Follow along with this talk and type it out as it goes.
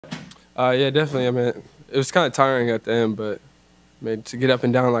Yeah, definitely. I mean, it was kind of tiring at the end, but I mean, to get up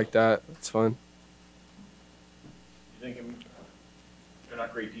and down like that, it's fun. You think they're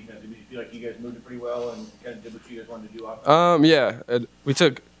not great defense? Did you feel like you guys moved it pretty well and kind of did what you guys wanted to do offensively? Yeah, we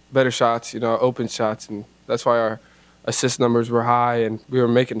took better shots, open shots, and that's why our assist numbers were high and we were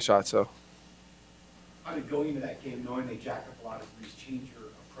making shots. So. How did going into that game knowing they jacked up a lot, did you change your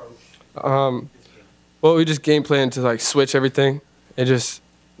approach? Well, we just game planned to switch everything.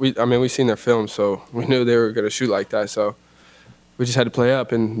 We seen their film, so we knew they were gonna shoot like that. So we just had to play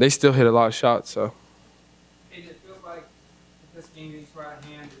up, and they still hit a lot of shots. So. It just feels like this game is right at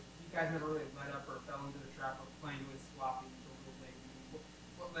hand. You guys never really let up or fell into the trap of playing with sloppy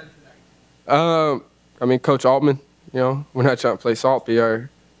What led to that? Coach Altman. We're not trying to play salty, or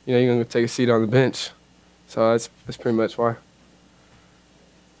you're gonna take a seat on the bench. So that's pretty much why.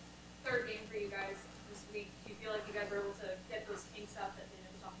 Third game for you guys this week. Do you feel like you guys were able to get those kinks out that they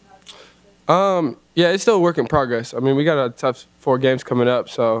were talking about? Yeah, it's still a work in progress. I mean, we got a tough 4 games coming up,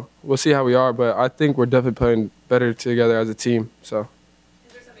 so we'll see how we are. But I think we're definitely playing better together as a team. So.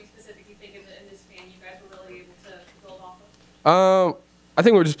 Is there something specific you think in this game you guys were really able to build off of? I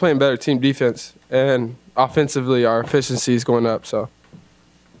think we're just playing better team defense, and offensively, our efficiency is going up. So.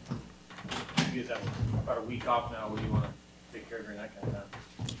 You guys have about a week off now. What do you want to take care of during that kind of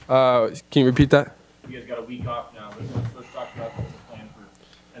time? Can you repeat that? You guys got a week off now. Let's talk about the plan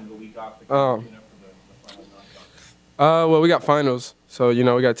for end of the week off. For the final non-conference. Well, we got finals, so we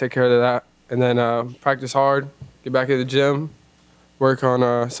got to take care of that, and then practice hard, get back in the gym, work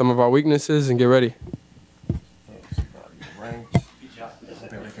on some of our weaknesses, and get ready.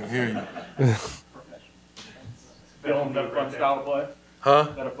 They can hear you. Dillon, is that a fun style of play? Huh?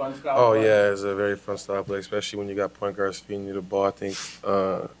 Is that a fun style Oh, of play? yeah, it's a very fun style play, especially when you got point guards feeding you the ball. I think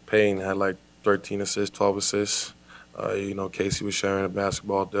Payton had like 13 assists, 12 assists. Casey was sharing the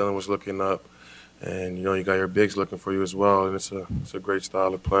basketball. Dillon was looking up. And, you got your bigs looking for you as well. And it's a great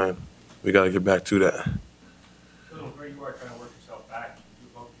style of playing. We got to get back to that. A little where you are trying to work yourself back. You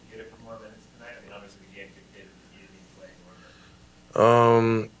hope to get it for more minutes tonight. I mean, obviously the game dictated that you didn't play more.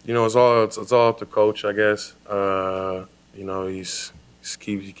 It's all up to coach, I guess.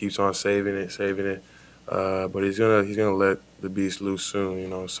 He keeps on saving it. But he's gonna let the beast loose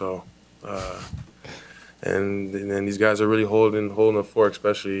soon. So, and then these guys are really holding the fort,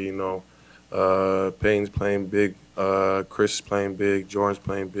 especially Payne's playing big, Chris is playing big, Jordan's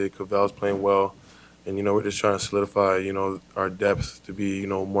playing big, Cavell's playing well, and we're just trying to solidify our depth to be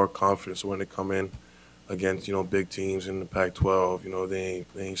more confident. So when they come in against big teams in the Pac-12, they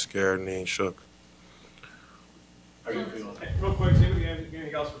ain't scared and they ain't shook. How are you feeling? Hey, real quick, see if we have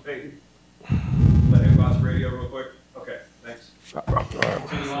anything else for Payton. Let him bounce radio real quick. Okay, thanks.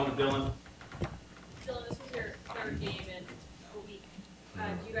 Continue on with Dillon. Dillon, this was your third game in a week. Do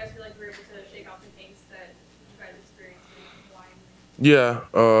you guys feel like you were able to shake off the kinks that you guys experienced in Hawaii?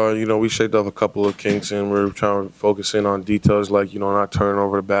 Yeah, we shaked off a couple of kinks, and we're trying to focus in on details like, not turning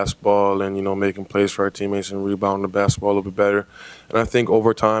over the basketball and, making plays for our teammates and rebounding the basketball a little bit better. And I think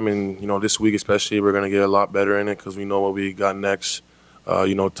over time and, this week especially, we're going to get a lot better in it because we know what we got next.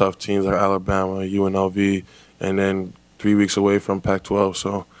 Tough teams like Alabama, UNLV, and then 3 weeks away from Pac-12.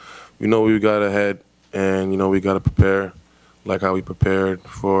 So we know we got ahead, and, we got to prepare like how we prepared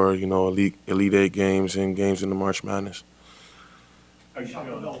for, Elite 8 games and games in the March Madness. You shot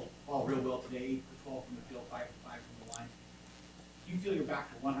the ball real well today, 8 for 12 from the field, 5 for 5 from the line. Do you feel you're back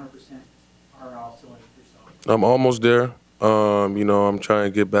to 100% or all cylinders yourself? I'm almost there. I'm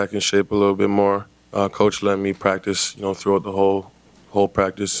trying to get back in shape a little bit more. Coach let me practice, throughout the whole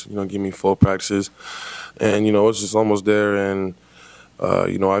practice, give me full practices. And, it's just almost there. And,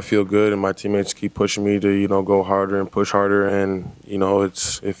 I feel good, and my teammates keep pushing me to, go harder and push harder. And,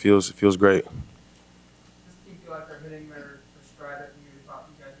 it feels great. Does the team feel like they're hitting their stride that you thought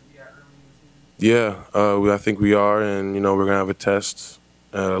you guys would be at early in the season? Yeah, I think we are, and, we're going to have a test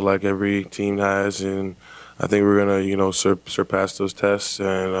like every team has. And I think we're going to, surpass those tests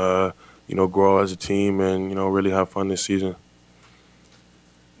and, grow as a team and, really have fun this season.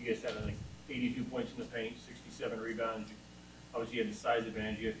 You guys had, I think, 82 points in the paint, 67 rebounds. Obviously, you had the size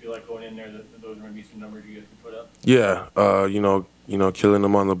advantage. You guys feel like going in there that those are going to be some numbers you guys can put up? Yeah, killing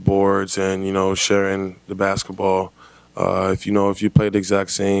them on the boards and, sharing the basketball. If you play the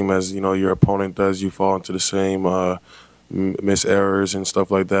exact same as, your opponent does, you fall into the same miss errors and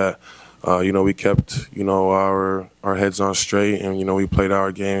stuff like that. We kept, our heads on straight and, we played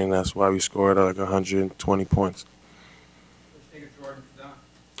our game, and that's why we scored like 120 points.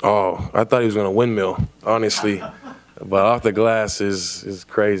 Oh, I thought he was going to windmill, honestly. But off the glass is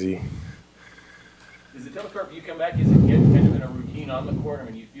crazy. Is the toughest part when you come back, is it getting kind of in a routine on the court? I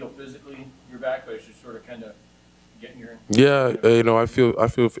mean, you feel feel physically you're back, but it's just sort of kind of getting your. Yeah, you know, I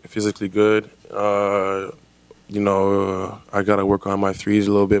feel physically good. You know, I got to work on my threes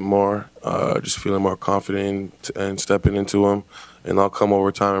a little bit more, just feeling more confident and stepping into them. And I'll come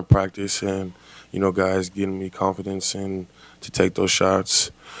over time and practice and, you know, guys getting me confidence and to take those shots.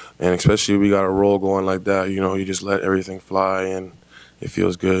 And especially we got a roll going like that, you know, you just let everything fly and it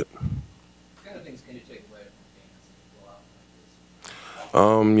feels good. What kind of things can you take away from games like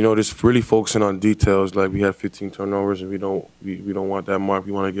this? You know, just really focusing on details. Like we had 15 turnovers and we don't want that mark.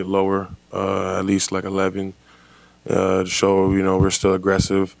 We want to get lower, at least like 11. To show, you know, we're still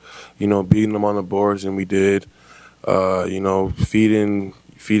aggressive, you know, beating them on the boards, and we did. You know, feeding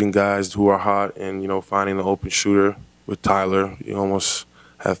guys who are hot and, you know, finding the open shooter with Tyler. He almost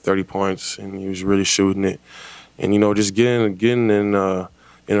had 30 points, and he was really shooting it. And, you know, just getting in a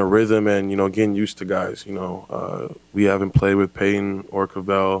rhythm and, you know, getting used to guys. You know, we haven't played with Payton or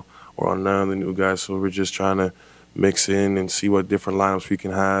Cavell or none of the new guys, so we're just trying to mix in and see what different lineups we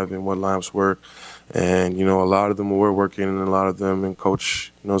can have and what lineups work. And, you know, a lot of them we're working, and a lot of them, and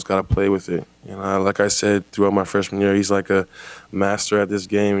Coach, you know, has got to play with it. And like I said, throughout my freshman year, he's like a master at this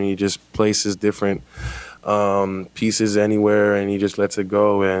game, and he just places different pieces anywhere, and he just lets it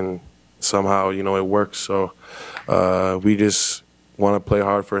go, and somehow, you know, it works. So we just want to play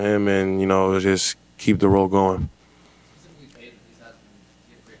hard for him and, you know, just keep the roll going.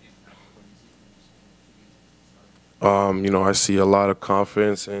 You know, I see a lot of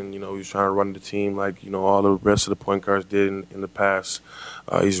confidence, and, you know, he's trying to run the team like, you know, all the rest of the point guards did in the past.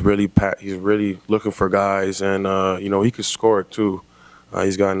 He's really looking for guys, and, you know, he could score it too.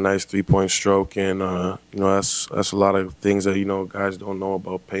 He's got a nice three-point stroke, and, you know, that's a lot of things that, you know, guys don't know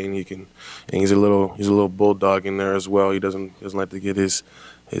about Payton. And he's a little bulldog in there as well. He doesn't like to get his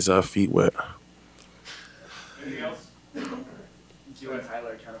feet wet. Anything else? You and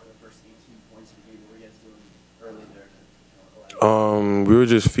Tyler kind of the first 18 points of the game. What were you guys doing early there? We were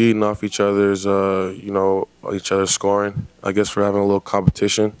just feeding off each other's, you know, each other's scoring. I guess we're having a little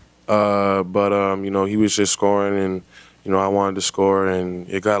competition. But you know, he was just scoring, and, you know, I wanted to score, and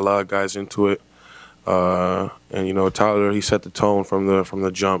it got a lot of guys into it. And, you know, Tyler, he set the tone from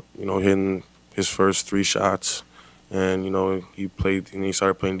the jump, you know, hitting his first 3 shots. And, you know, he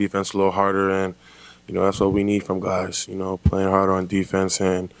started playing defense a little harder, and, you know, that's what we need from guys, you know, playing harder on defense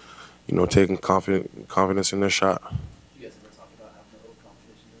and, you know, taking confidence in their shot. You guys ever talk about having a little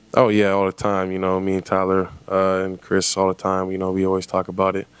competition? Oh, yeah, all the time. You know, me and Tyler and Chris all the time, you know, we always talk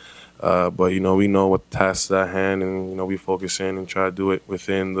about it. But, you know, we know what the task is at hand, and, you know, we focus in and try to do it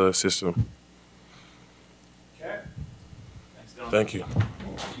within the system. Okay. Thanks, Dylan. Thank you.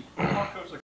 Coach